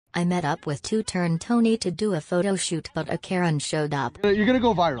I met up with TooTurntToni to do a photo shoot, but a Karen showed up. You're gonna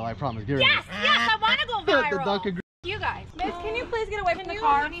go viral, I promise. Yes, I want to go viral. You guys. Miss, can you please get away from the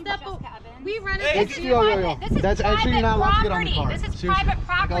car? We run it. This is That's actually you're not allowed to get on the car. This is private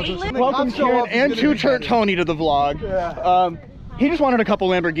property. Welcome Karen and TooTurntToni to the vlog. Yeah. He just wanted a couple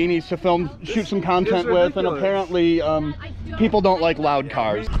Lamborghinis to shoot some content with, and apparently people don't like loud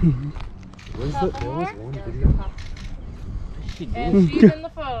cars. There was one video. And she's in the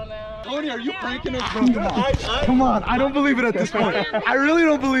phone now. Tony, are you pranking us, bro? Come on, I don't believe it at this point. I really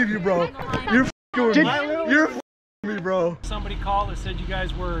don't believe you, bro. You're f***ing with me. You're f***ing me, bro. Somebody called and said you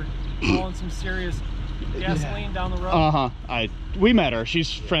guys were pulling some serious gasoline down the road. We met her.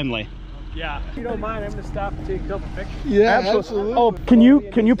 She's friendly. Yeah. If you don't mind, I'm gonna stop and take a couple pictures. Yeah, absolutely. Oh, can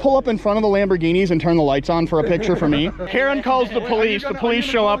you pull up in front of the Lamborghinis and turn the lights on for a picture for me? Karen calls the police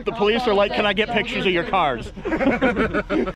show up, the police are like, can I get pictures of your cars?